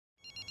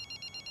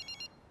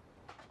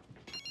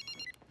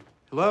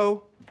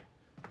Hello?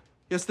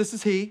 Yes, this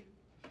is he.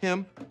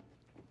 Him.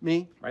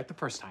 Me. Right the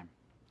first time.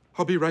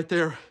 I'll be right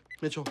there.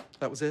 Mitchell,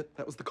 that was it.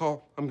 That was the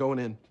call. I'm going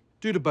in.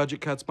 Due to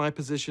budget cuts, my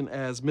position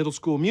as middle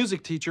school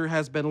music teacher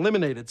has been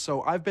eliminated,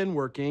 so I've been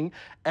working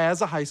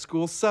as a high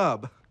school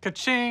sub.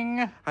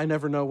 Ka-ching! I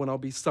never know when I'll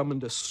be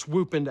summoned to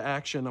swoop into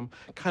action. I'm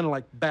kind of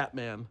like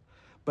Batman,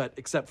 but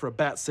except for a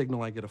bat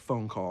signal, I get a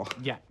phone call.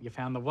 Yeah, you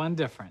found the one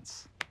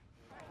difference.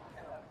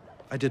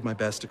 I did my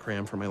best to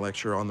cram for my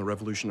lecture on the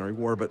Revolutionary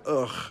War, but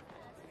ugh,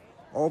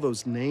 all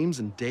those names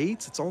and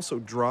dates, it's all so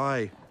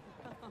dry.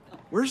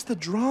 Where's the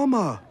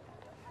drama?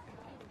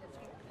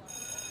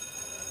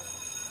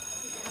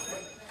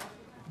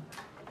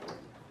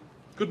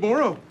 Good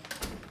morrow.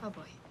 Oh,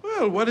 boy.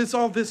 Well, what is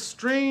all this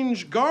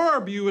strange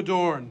garb you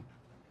adorn?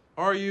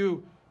 Are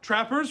you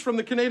trappers from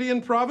the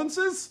Canadian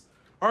provinces?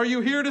 Are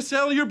you here to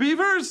sell your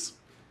beavers?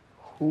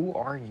 Who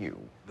are you?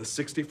 The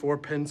 64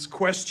 pence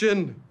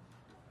question.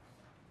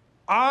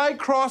 I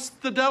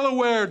crossed the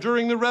Delaware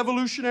during the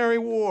Revolutionary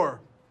War.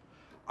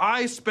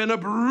 I spent a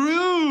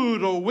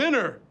brutal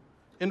winter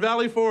in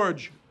Valley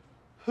Forge.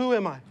 Who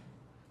am I?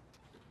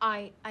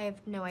 I have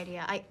no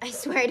idea. I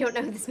swear I don't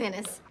know who this man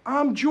is.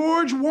 I'm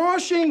George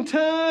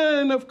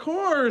Washington, of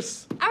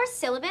course. Our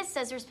syllabus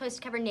says we're supposed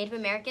to cover Native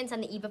Americans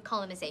on the eve of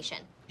colonization.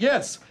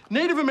 Yes,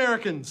 Native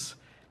Americans,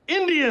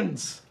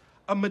 Indians,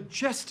 a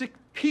majestic,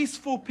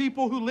 peaceful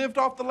people who lived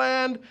off the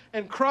land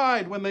and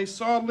cried when they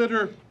saw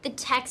litter. The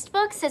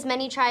textbook says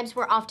many tribes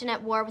were often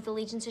at war with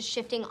allegiances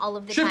shifting all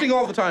of the time. Shifting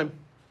all the time.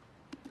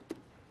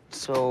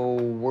 So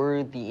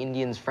were the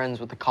Indians friends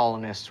with the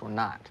colonists or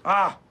not?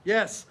 Ah,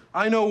 yes.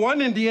 I know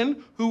one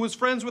Indian who was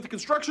friends with a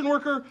construction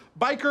worker,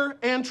 biker,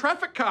 and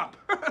traffic cop.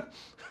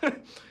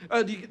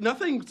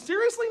 Nothing?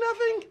 Seriously,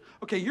 nothing?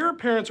 Okay, your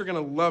parents are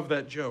gonna love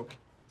that joke.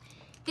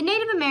 The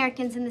Native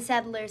Americans and the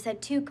settlers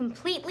had two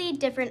completely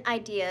different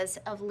ideas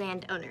of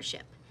land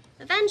ownership.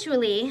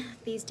 Eventually,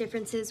 these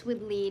differences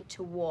would lead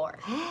to war.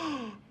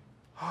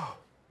 Oh,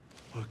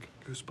 look,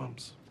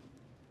 goosebumps.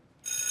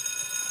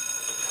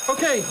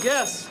 Okay,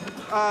 yes.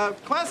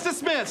 Class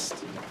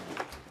dismissed.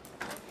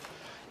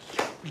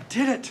 We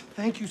did it.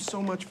 Thank you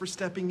so much for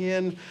stepping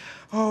in.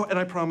 Oh, and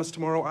I promise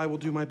tomorrow I will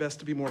do my best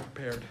to be more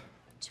prepared.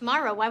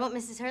 Tomorrow? Why won't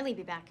Mrs. Hurley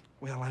be back?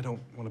 Well, I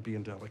don't want to be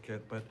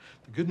indelicate, but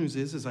the good news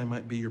is I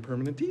might be your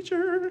permanent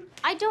teacher.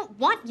 I don't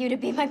want you to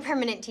be my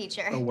permanent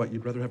teacher. Oh, what,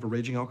 you'd rather have a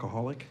raging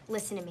alcoholic?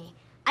 Listen to me.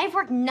 I've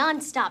worked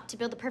nonstop to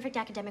build a perfect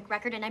academic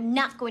record, and I'm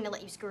not going to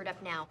let you screw it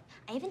up now.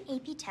 I have an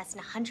AP test in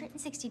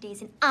 160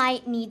 days, and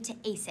I need to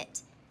ace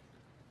it.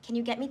 Can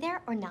you get me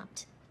there or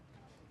not?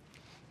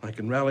 I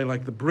can rally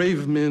like the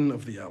brave men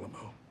of the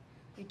Alamo.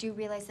 You do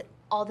realize that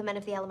all the men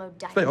of the Alamo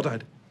died? They all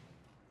died.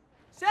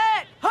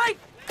 Set! Hike!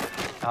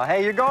 Oh,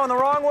 hey, you're going the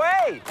wrong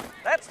way.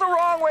 That's the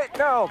wrong way.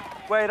 No,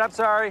 wait, I'm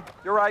sorry.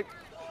 You're right.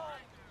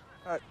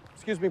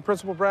 Excuse me,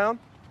 Principal Brown?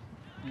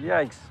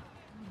 Yikes.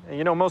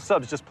 You know, most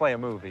subs just play a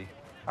movie.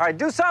 All right,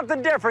 do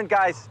something different,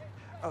 guys.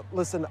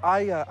 Listen,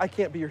 I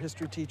can't be your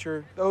history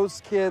teacher.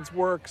 Those kids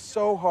work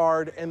so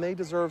hard, and they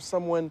deserve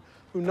someone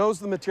who knows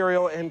the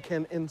material and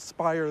can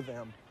inspire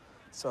them.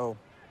 So.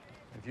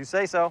 If you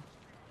say so.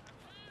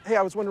 Hey,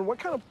 I was wondering, what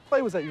kind of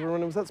play was that you were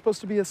running? Was that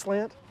supposed to be a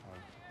slant?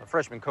 The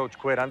freshman coach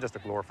quit. I'm just a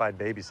glorified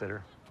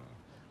babysitter.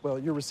 Well,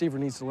 your receiver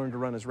needs to learn to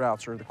run his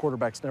routes, or the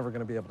quarterback's never going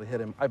to be able to hit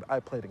him.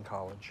 I played in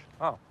college.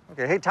 Oh,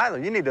 okay. Hey,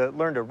 Tyler, you need to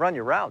learn to run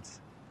your routes.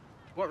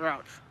 What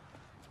routes?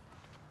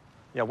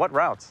 Yeah, what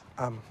routes?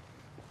 Well,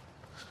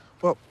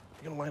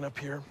 you're going to line up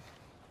here.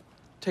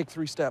 Take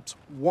 3 steps.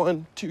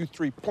 1, 2,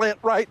 3. Plant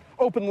right,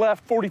 open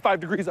left, 45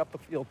 degrees up the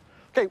field.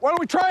 Okay, why don't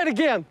we try it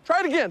again?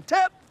 Try it again.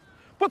 Ted,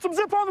 put some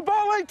zip on the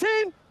ball,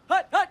 18.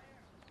 Hut, hut,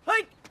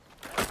 hike!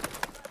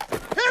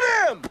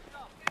 Hit him!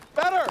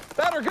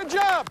 Better, good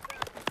job.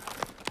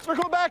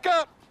 Circle back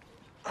up.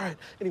 All right,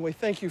 anyway,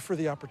 thank you for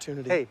the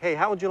opportunity. Hey,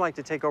 how would you like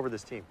to take over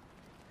this team?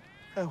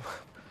 Oh,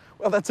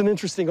 well, that's an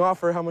interesting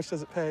offer. How much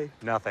does it pay?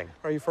 Nothing.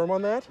 Are you firm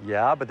on that?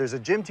 Yeah, but there's a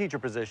gym teacher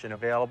position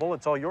available.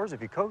 It's all yours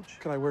if you coach.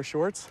 Can I wear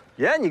shorts?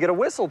 Yeah, and you get a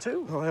whistle,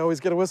 too. Well, I always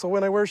get a whistle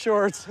when I wear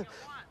shorts.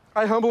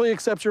 I humbly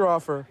accept your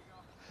offer.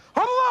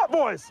 Huddle up,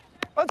 boys!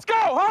 Let's go,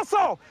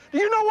 hustle! Do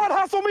you know what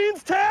hustle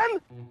means, 10?